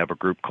NORML, we have a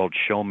group called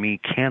Show Me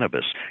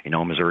Cannabis.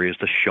 Missouri is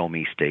the Show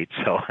Me state,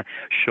 so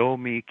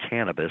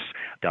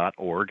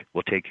showmecannabis.org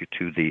will take you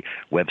to the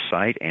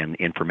website and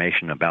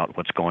information about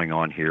what's going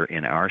on here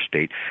in our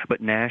state.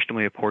 But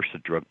nationally, of course, the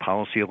Drug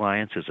Policy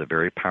Alliance is a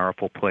very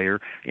powerful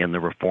player in the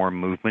reform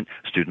movement.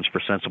 Students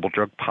for Sensible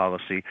Drug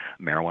Policy,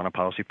 Marijuana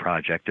Policy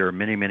Project. There are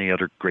many, many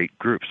other great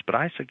groups. But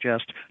I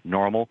suggest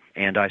NORML,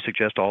 and I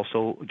suggest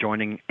also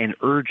joining and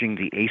urging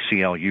the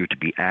ACLU to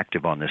be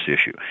active on this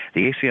issue.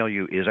 The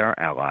ACLU is our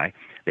ally.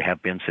 They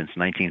have been since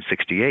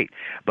 1968,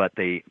 but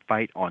they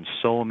fight on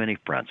so many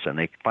fronts, and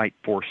they fight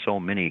for so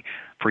many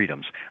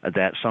freedoms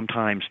that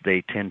sometimes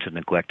they tend to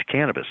neglect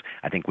cannabis.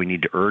 I think we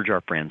need to urge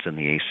our friends in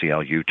the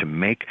ACLU to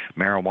make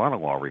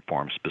marijuana law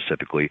reform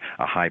specifically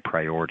a high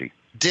priority.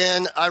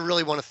 Dan, I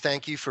really want to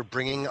thank you for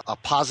bringing a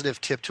positive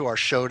tip to our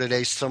show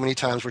today. So many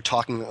times we're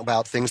talking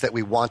about things that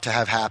we want to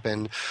have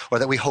happen or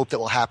that we hope that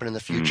will happen in the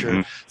future.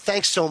 Mm-hmm.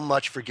 Thanks so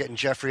much for getting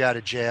Jeffrey out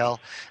of jail.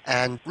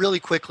 And really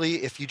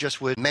quickly, if you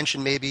just would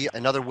mention maybe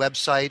another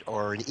website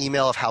or an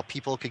email of how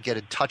people could get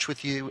in touch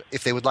with you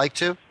if they would like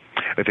to.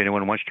 If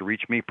anyone wants to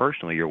reach me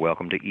personally, you're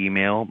welcome to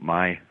email.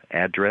 My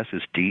address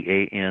is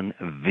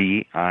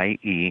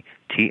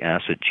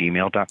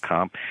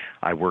danviets@gmail.com.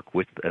 I work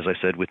with, as I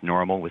said, with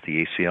NORML, with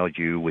the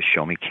ACLU, with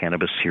Show Me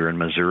Cannabis here in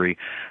Missouri,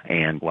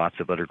 and lots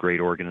of other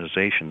great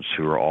organizations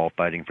who are all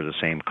fighting for the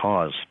same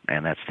cause,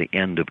 and that's the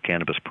end of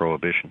cannabis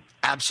prohibition.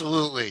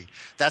 Absolutely.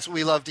 That's what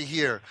we love to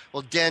hear.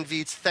 Well, Dan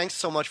Viets, thanks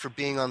so much for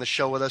being on the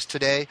show with us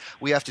today.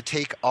 We have to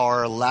take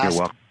our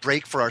last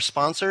break for our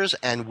sponsors,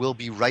 and we'll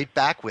be right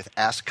back with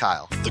Ask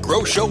Kyle. The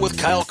Grow Show with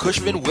Kyle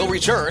Kushman will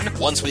return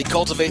once we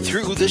cultivate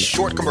through this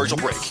short commercial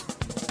break.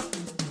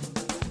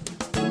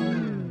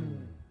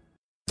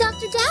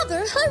 Dr.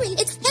 Dabber, hurry!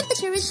 Its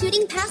temperature is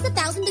shooting past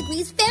 1,000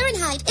 degrees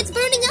Fahrenheit. It's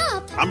burning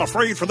up. I'm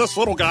afraid for this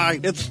little guy,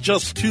 it's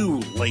just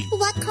too late.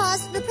 What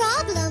caused the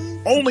problem?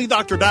 Only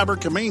Dr. Dabber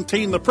can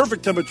maintain the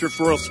perfect temperature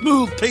for a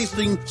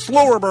smooth-tasting,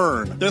 slower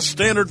burn. This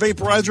standard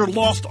vaporizer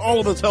lost all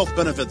of its health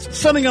benefits,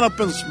 sending it up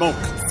in smoke.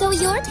 So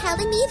you're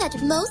telling me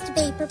that most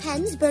vapor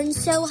pens burn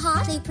so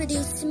hot they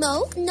produce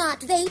smoke,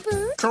 not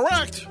vapor?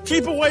 Correct.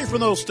 Keep away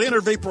from those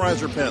standard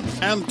vaporizer pens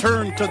and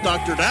turn to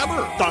Dr.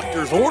 Dabber.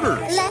 Doctor's orders.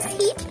 Less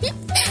heat,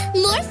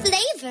 more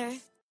flavor.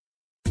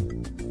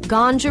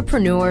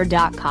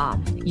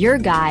 Ganjapreneur.com, your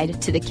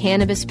guide to the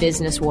cannabis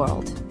business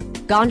world.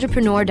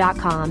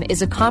 Ganjapreneur.com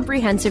is a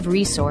comprehensive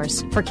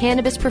resource for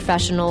cannabis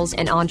professionals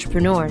and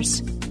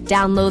entrepreneurs.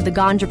 Download the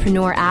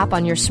Ganjapreneur app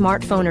on your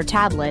smartphone or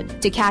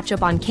tablet to catch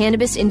up on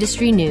cannabis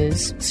industry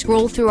news,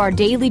 scroll through our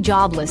daily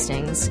job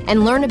listings,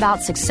 and learn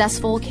about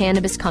successful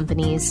cannabis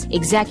companies,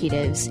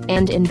 executives,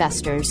 and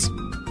investors.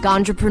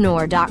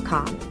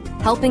 Ganjapreneur.com,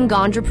 helping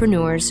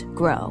Ganjapreneurs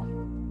grow.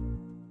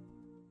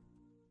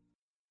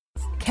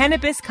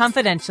 Cannabis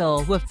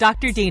Confidential with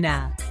Dr.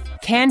 Dina.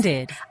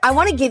 Candid. I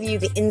want to give you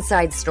the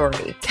inside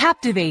story.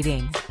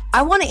 Captivating.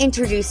 I want to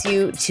introduce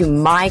you to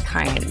my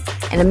kind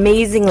and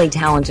amazingly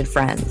talented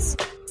friends.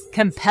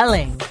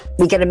 Compelling.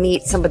 We get to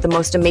meet some of the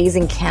most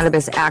amazing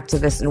cannabis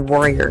activists and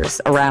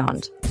warriors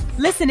around.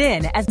 Listen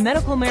in as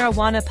medical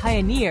marijuana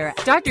pioneer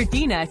Dr.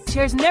 Dina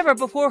shares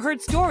never-before-heard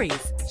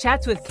stories,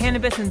 chats with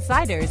cannabis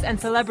insiders and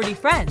celebrity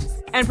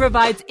friends, and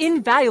provides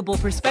invaluable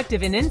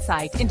perspective and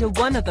insight into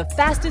one of the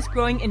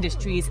fastest-growing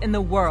industries in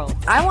the world.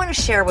 I want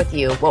to share with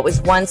you what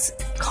was once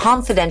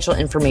confidential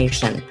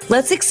information.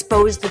 Let's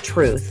expose the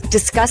truth,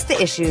 discuss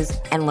the issues,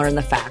 and learn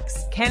the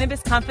facts.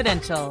 Cannabis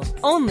Confidential,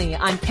 only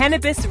on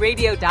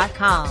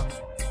CannabisRadio.com.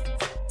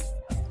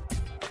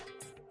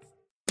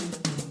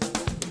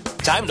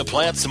 Time to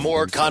plant some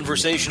more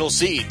conversational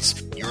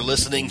seeds. You're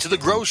listening to The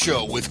Grow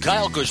Show with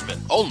Kyle Kushman,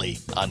 only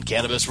on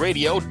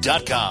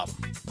CannabisRadio.com.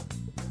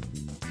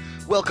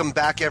 Welcome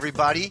back,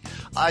 everybody.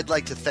 I'd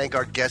like to thank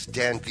our guest,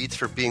 Dan Viets,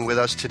 for being with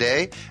us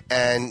today.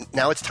 And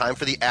now it's time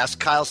for the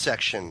Ask Kyle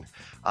section.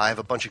 I have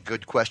a bunch of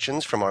good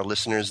questions from our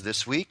listeners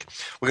this week.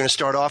 We're going to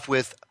start off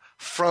with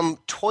from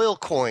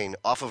Toilcoin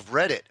off of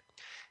Reddit.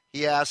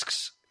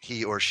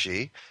 He or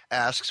she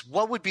asks,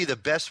 what would be the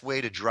best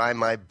way to dry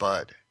my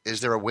bud?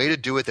 Is there a way to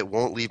do it that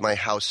won't leave my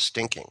house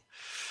stinking?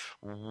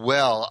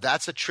 Well,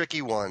 that's a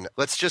tricky one.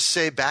 Let's just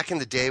say back in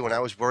the day when I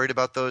was worried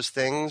about those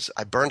things,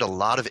 I burned a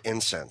lot of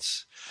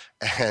incense,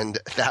 and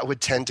that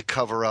would tend to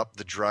cover up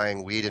the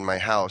drying weed in my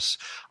house.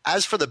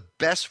 As for the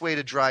best way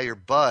to dry your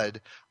bud,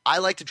 I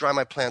like to dry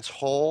my plants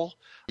whole.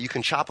 You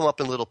can chop them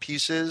up in little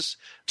pieces,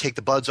 take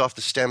the buds off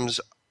the stems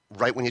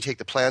right when you take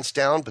the plants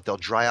down, but they'll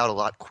dry out a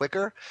lot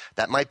quicker.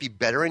 That might be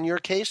better in your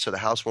case, so the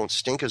house won't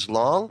stink as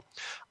long.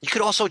 You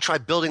could also try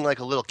building like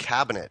a little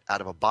cabinet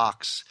out of a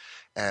box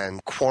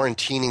and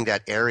quarantining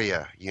that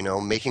area,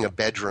 making a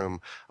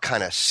bedroom,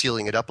 kind of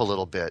sealing it up a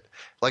little bit.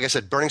 Like I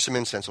said, burning some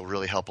incense will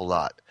really help a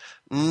lot.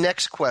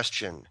 Next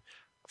question.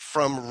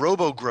 From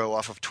RoboGrow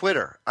off of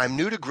Twitter. I'm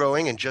new to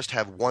growing and just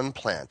have one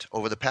plant.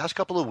 Over the past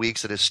couple of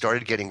weeks, it has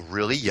started getting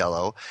really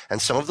yellow,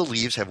 and some of the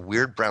leaves have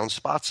weird brown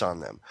spots on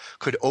them.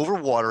 Could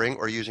overwatering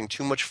or using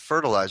too much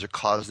fertilizer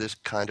cause this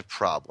kind of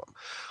problem?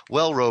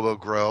 Well,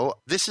 RoboGrow,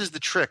 this is the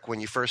trick when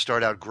you first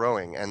start out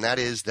growing, and that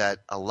is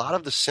that a lot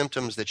of the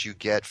symptoms that you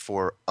get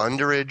for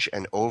underage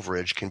and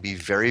overage can be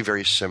very,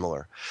 very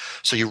similar.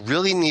 So you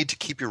really need to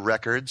keep your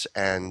records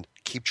and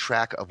keep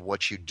track of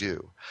what you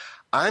do.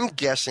 I'm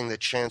guessing that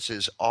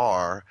chances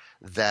are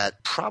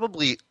that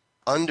probably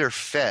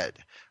underfed.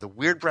 The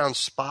weird brown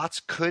spots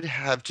could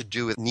have to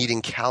do with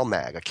needing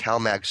CalMag, a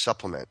CalMag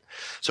supplement.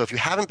 So if you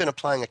haven't been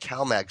applying a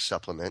CalMag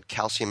supplement,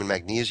 calcium and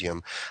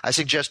magnesium, I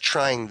suggest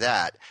trying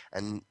that,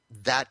 and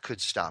that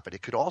could stop it.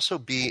 It could also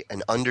be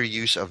an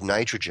underuse of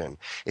nitrogen.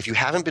 If you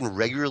haven't been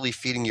regularly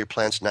feeding your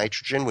plants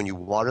nitrogen when you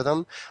water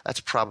them, that's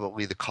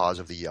probably the cause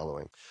of the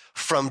yellowing.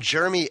 From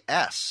Jeremy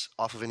S.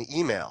 off of an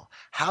email,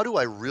 how do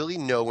I really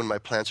know when my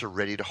plants are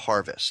ready to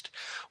harvest?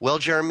 Well,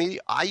 Jeremy,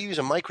 I use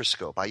a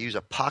microscope. I use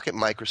a pocket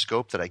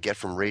microscope that I get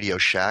from Radio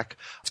Shack.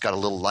 It's got a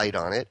little light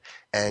on it,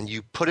 and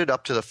you put it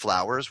up to the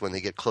flowers when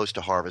they get close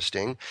to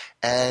harvesting,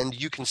 and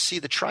you can see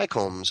the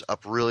trichomes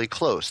up really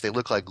close. They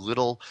look like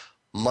little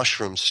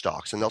mushroom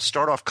stalks, and they'll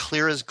start off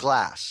clear as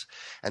glass.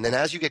 And then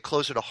as you get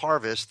closer to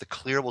harvest, the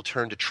clear will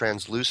turn to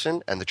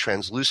translucent, and the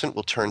translucent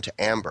will turn to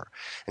amber.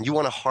 And you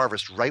want to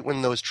harvest right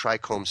when those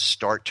trichomes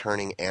start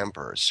turning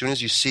amber. As soon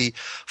as you see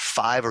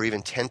 5 or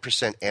even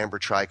 10% amber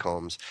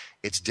trichomes,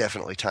 it's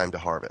definitely time to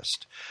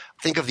harvest.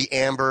 Think of the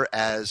amber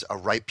as a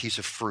ripe piece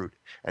of fruit.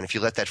 And if you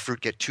let that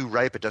fruit get too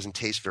ripe, it doesn't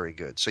taste very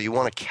good. So you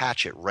want to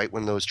catch it right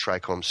when those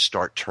trichomes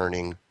start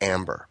turning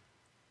amber.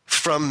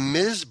 From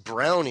Ms.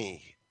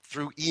 Brownie,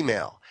 through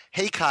email.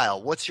 Hey,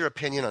 Kyle, what's your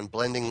opinion on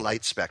blending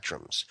light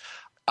spectrums?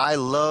 I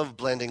love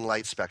blending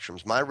light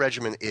spectrums. My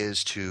regimen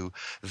is to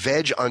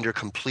veg under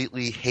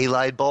completely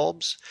halide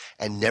bulbs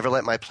and never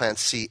let my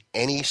plants see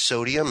any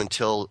sodium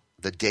until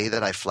the day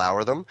that I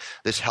flower them.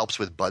 This helps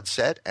with bud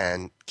set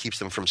and keeps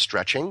them from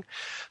stretching.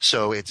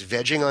 So it's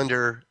vegging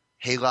under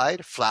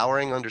halide,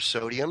 flowering under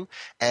sodium,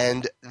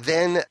 and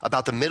then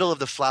about the middle of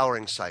the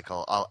flowering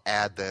cycle, I'll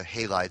add the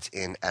halides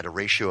in at a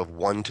ratio of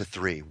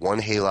 1:3, 1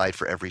 halide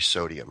for every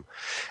sodium,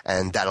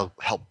 and that'll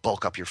help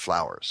bulk up your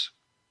flowers.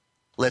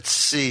 Let's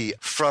see,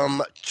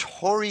 from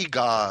Tori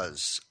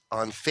Gaz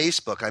on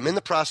Facebook, I'm in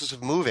the process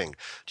of moving.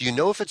 Do you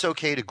know if it's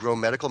okay to grow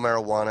medical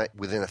marijuana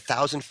within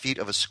 1,000 feet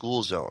of a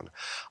school zone?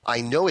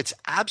 I know it's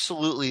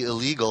absolutely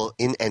illegal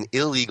in an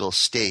illegal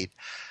state.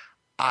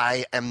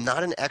 I am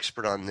not an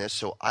expert on this,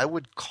 so I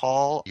would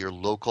call your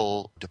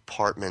local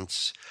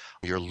departments,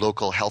 your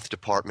local health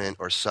department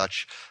or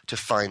such to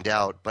find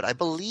out. But I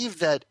believe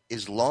that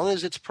as long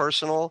as it's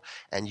personal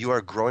and you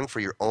are growing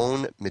for your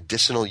own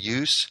medicinal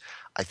use,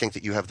 I think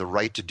that you have the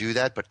right to do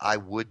that, but I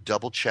would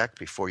double check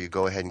before you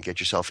go ahead and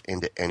get yourself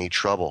into any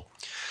trouble.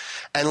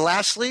 And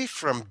lastly,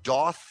 from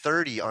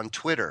Daw30 on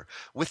Twitter,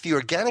 with the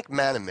organic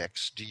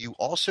Manamix, do you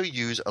also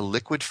use a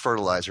liquid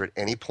fertilizer at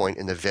any point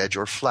in the veg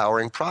or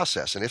flowering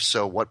process? And if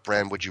so, what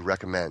brand would you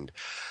recommend?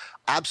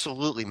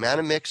 Absolutely.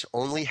 Manamix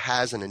only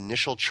has an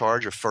initial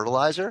charge of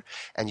fertilizer,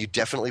 and you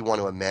definitely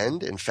want to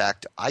amend. In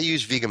fact, I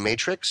use Vega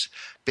Matrix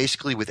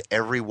basically with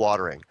every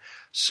watering.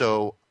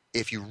 So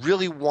if you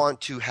really want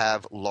to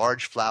have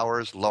large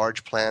flowers,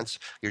 large plants,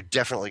 you're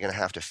definitely going to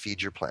have to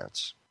feed your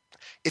plants.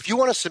 If you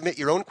want to submit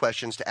your own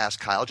questions to Ask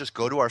Kyle, just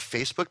go to our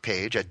Facebook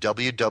page at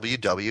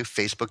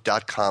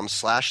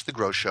www.facebook.com/The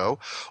Grow Show,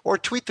 or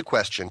tweet the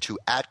question to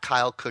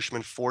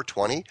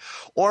 @KyleKushman420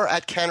 or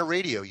at Canna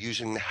Radio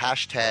using the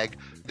hashtag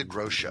The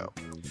Grow Show.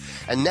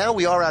 And now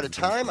we are out of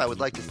time. I would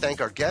like to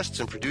thank our guests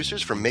and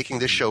producers for making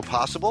this show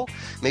possible.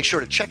 Make sure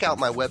to check out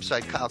my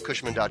website,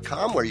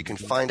 KyleKushman.com, where you can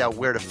find out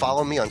where to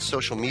follow me on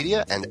social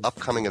media and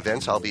upcoming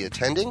events I'll be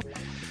attending.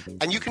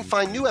 And you can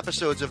find new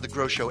episodes of The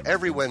Grow Show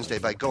every Wednesday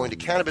by going to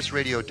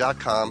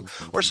CannabisRadio.com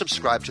or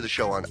subscribe to the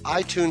show on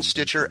iTunes,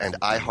 Stitcher, and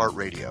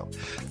iHeartRadio.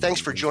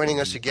 Thanks for joining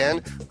us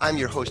again. I'm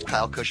your host,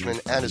 Kyle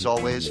Kushman, and as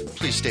always,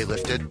 please stay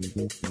lifted.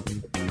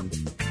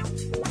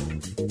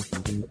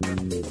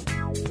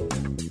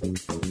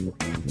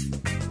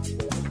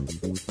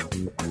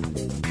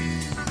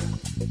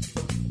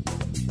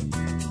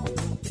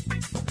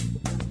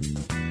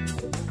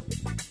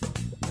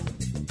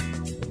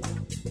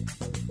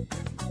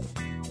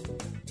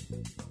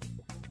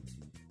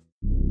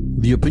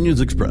 The opinions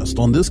expressed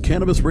on this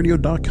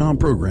CannabisRadio.com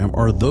program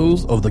are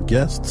those of the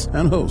guests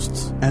and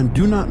hosts and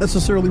do not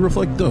necessarily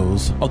reflect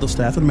those of the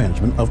staff and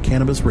management of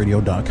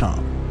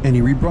CannabisRadio.com.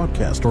 Any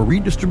rebroadcast or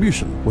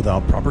redistribution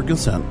without proper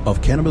consent of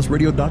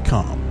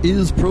CannabisRadio.com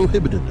is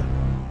prohibited.